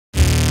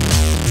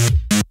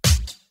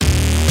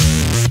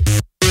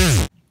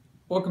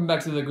Welcome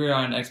back to the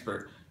Gridiron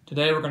Expert.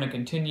 Today we're going to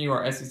continue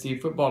our SEC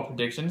football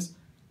predictions.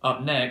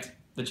 Up next,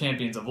 the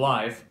champions of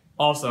life,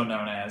 also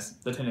known as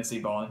the Tennessee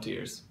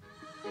Volunteers.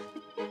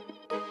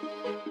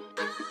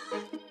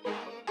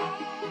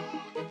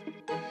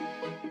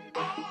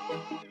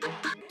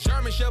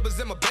 German Shepherds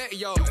in my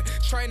backyard.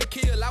 Train to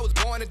kill, I was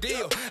born to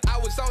deal. I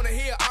was on the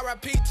hill,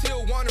 R.I.P.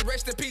 till one,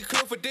 rest in peace,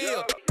 Clifford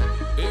Deal.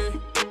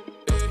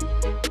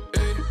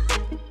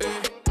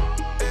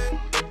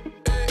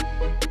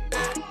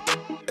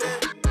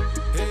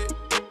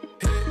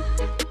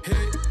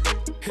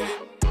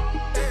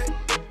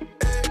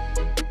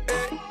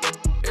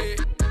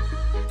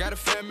 Got a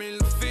family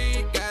to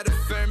feed, got a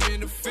family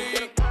to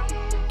feed.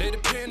 They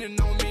depending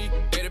on me,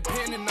 they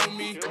depending on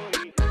me.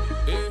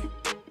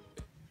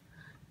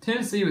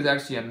 Tennessee was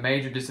actually a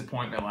major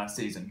disappointment last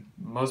season.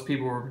 Most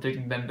people were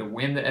predicting them to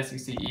win the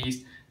SEC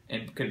East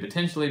and could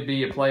potentially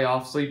be a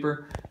playoff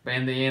sleeper, but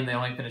in the end they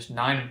only finished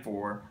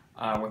 9-4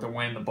 with a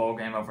win in the bowl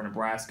game over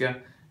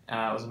Nebraska. It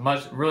was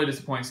a really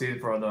disappointing season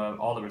for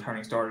all the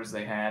returning starters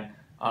they had.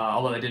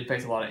 Although they did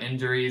face a lot of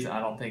injuries, I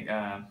don't think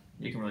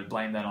you can really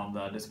blame that on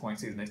the disappointing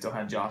season. They still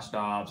had Josh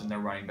Dobbs and their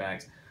running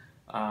backs.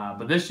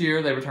 But this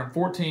year they returned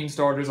 14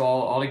 starters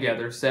all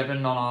together,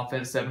 7 on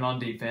offense, 7 on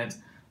defense.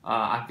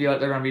 I feel like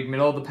they're going to be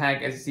middle of the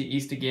pack SEC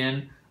East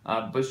again.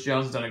 Butch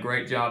Jones has done a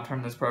great job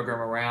turning this program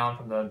around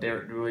from the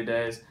Derek Dooley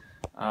days.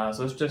 So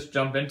let's just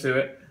jump into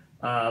it.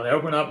 They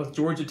open up with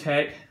Georgia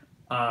Tech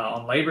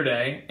on Labor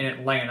Day in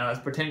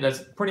Atlanta.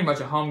 That's pretty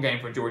much a home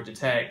game for Georgia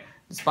Tech.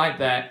 Despite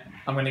that,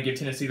 I'm going to give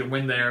Tennessee the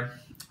win there.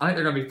 I think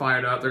they're going to be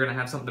fired up. They're going to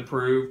have something to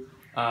prove.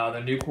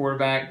 Their new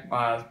quarterback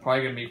is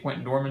probably going to be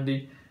Quentin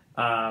Dormandy.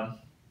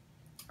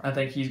 I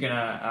think he's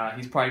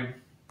probably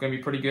going to be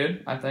pretty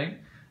good, I think.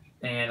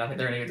 And I think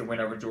they're going to get the win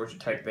over Georgia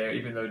Tech there,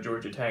 even though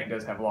Georgia Tech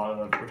does have a lot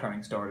of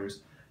returning starters.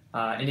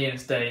 Indiana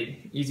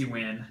State, easy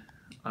win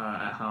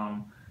at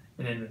home.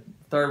 And then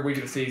the third week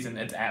of the season,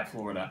 it's at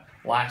Florida.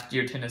 Last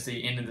year,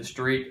 Tennessee ended the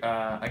streak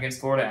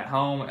against Florida at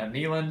home at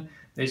Neyland.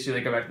 This year,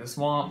 they go back to the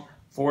Swamp.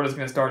 Florida's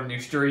going to start a new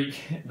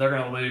streak. They're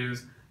going to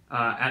lose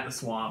at the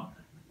Swamp.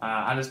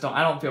 I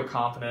don't feel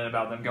confident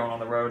about them going on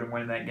the road and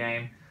winning that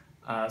game,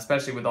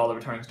 especially with all the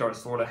returning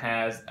starters Florida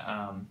has.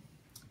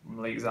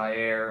 Malik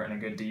Zaire and a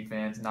good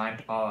defense,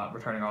 9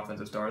 returning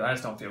offensive starters. I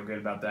just don't feel good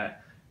about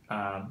that.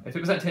 If it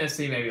was at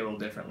Tennessee, maybe a little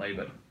differently,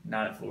 but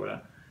not at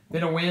Florida.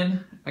 Then a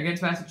win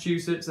against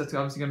Massachusetts. That's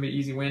obviously going to be an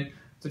easy win.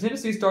 So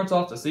Tennessee starts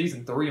off the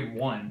season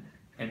 3-1,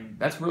 and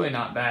that's really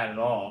not bad at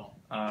all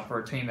for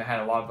a team that had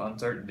a lot of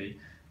uncertainty.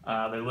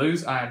 They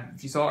lose.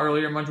 If you saw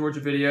earlier in my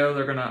Georgia video,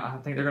 I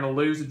think they're gonna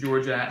lose to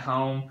Georgia at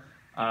home.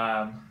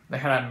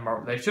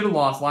 They should have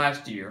lost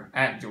last year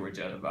at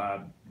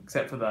Georgia,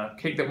 except for the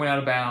kick that went out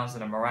of bounds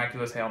and a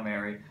miraculous Hail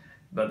Mary.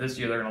 But this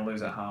year they're gonna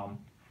lose at home.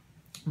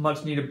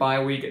 Much needed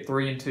bye week at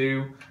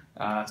 3-2.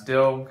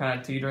 Still kind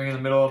of teetering in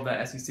the middle of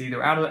the SEC.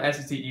 They're out of the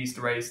SEC East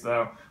race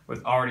though,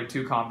 with already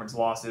 2 conference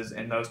losses,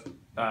 and those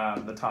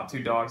the top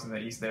 2 dogs in the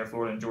East there,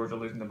 Florida and Georgia,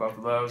 losing to both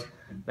of those.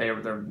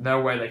 There's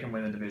no way they can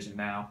win the division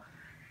now.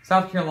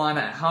 South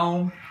Carolina at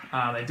home,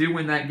 they do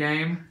win that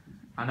game.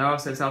 I know I've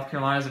said South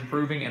Carolina's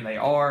improving, and they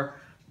are,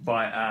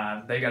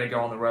 but they got to go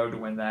on the road to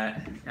win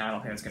that, and I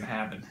don't think it's going to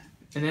happen.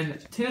 And then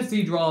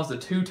Tennessee draws the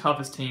 2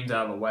 toughest teams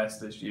out of the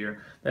West this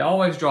year. They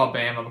always draw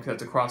Bama because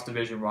it's a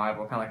cross-division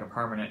rival, kind of like a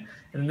permanent.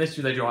 And then this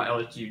year they draw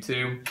LSU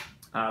too.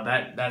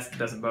 That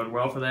doesn't bode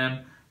well for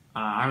them.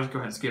 I'll just go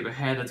ahead and skip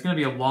ahead. That's going to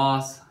be a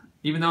loss.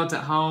 Even though it's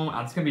at home,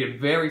 it's going to be a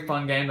very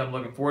fun game that I'm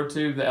looking forward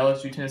to. The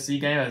LSU-Tennessee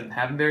game doesn't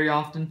happen very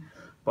often.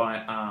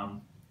 But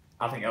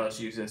I think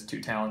LSU is just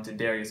too talented.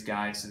 Darius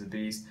Geis is a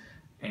beast.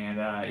 And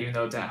even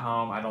though it's at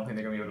home, I don't think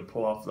they're going to be able to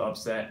pull off the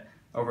upset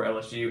over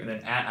LSU. And then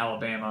at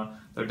Alabama,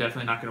 they're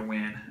definitely not going to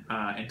win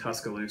in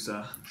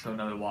Tuscaloosa. So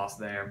another loss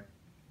there.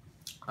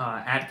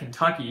 At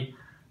Kentucky,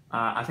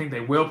 I think they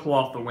will pull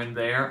off the win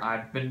there.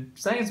 I've been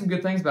saying some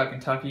good things about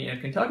Kentucky. And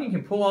if Kentucky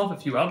can pull off a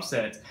few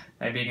upsets,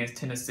 maybe against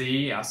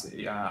Tennessee,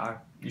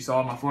 you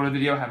saw my Florida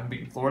video, having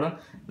beaten Florida,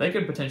 they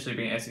could potentially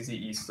be an SEC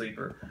East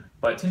sleeper.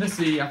 But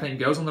Tennessee, I think,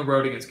 goes on the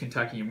road against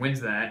Kentucky and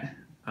wins that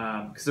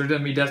because they're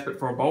going to be desperate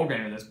for a bowl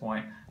game at this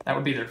point. That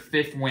would be their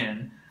 5th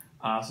win.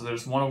 So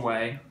there's one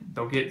away.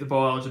 They'll get the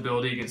bowl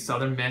eligibility against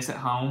Southern Miss at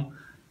home.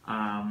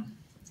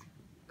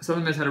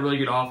 Southern Miss had a really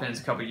good offense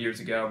a couple years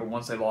ago, but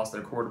once they lost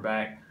their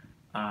quarterback,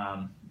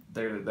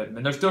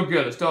 they're still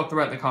good. They're still a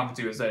threat in the Conference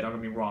USA. Don't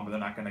get me wrong, but they're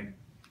not going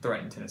to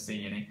threaten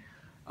Tennessee any.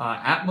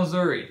 At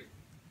Missouri.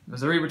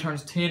 Missouri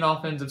returns 10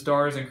 offensive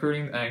stars,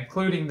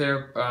 including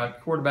their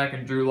quarterback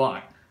in Drew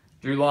Lock.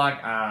 Drew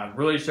Lock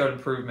really showed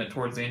improvement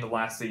towards the end of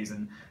last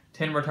season.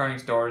 10 returning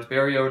stars.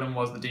 Barry Odom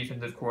was the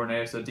defensive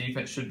coordinator, so the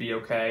defense should be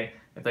okay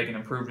if they can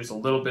improve just a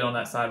little bit on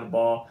that side of the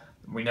ball.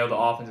 We know the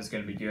offense is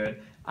going to be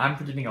good. I'm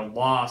predicting a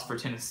loss for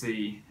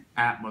Tennessee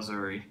at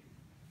Missouri.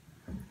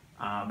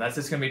 That's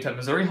just going to be tough.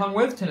 Missouri hung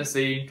with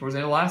Tennessee towards the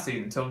end of last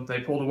season until they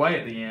pulled away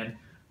at the end.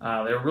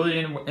 They were really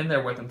in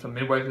there with them until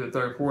midway through the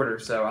 3rd quarter.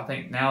 So I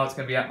think now it's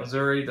going to be at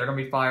Missouri. They're going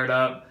to be fired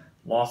up.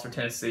 Loss for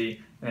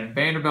Tennessee. And then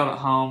Vanderbilt at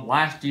home.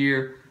 Last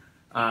year,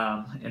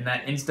 In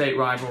that in-state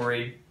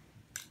rivalry,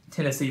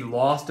 Tennessee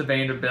lost to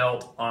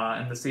Vanderbilt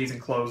in the season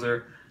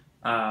closer,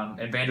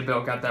 and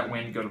Vanderbilt got that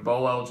win to go to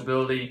bowl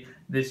eligibility.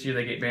 This year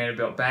they get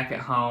Vanderbilt back at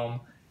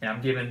home, and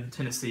I'm giving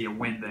Tennessee a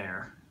win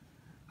there,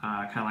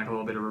 kind of like a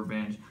little bit of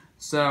revenge.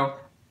 So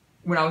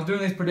when I was doing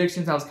these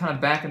predictions, I was kind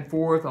of back and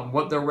forth on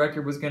what their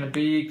record was going to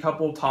be, a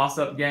couple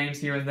toss-up games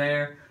here and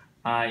there.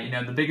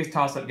 The biggest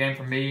toss-up game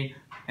for me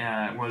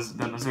was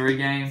the Missouri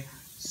game.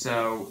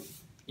 So,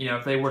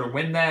 if they were to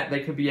win that,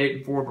 they could be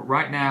 8-4. But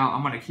right now,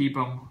 I'm going to keep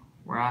them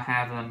where I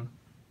have them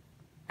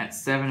at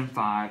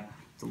 7-5.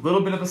 It's a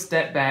little bit of a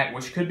step back,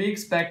 which could be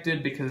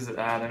expected because they're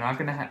not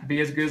going to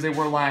be as good as they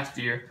were last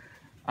year.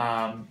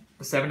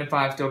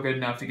 7-5 is still good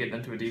enough to get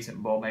them to a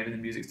decent bowl, maybe the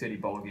Music City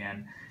Bowl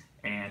again.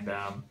 And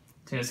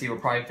Tennessee will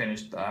probably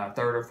finish 3rd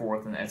or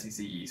 4th in the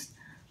SEC East.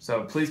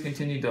 So please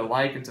continue to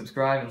like and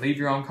subscribe and leave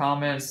your own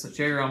comments,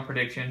 share your own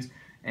predictions,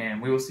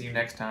 and we will see you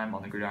next time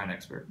on The Gridiron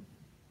Expert.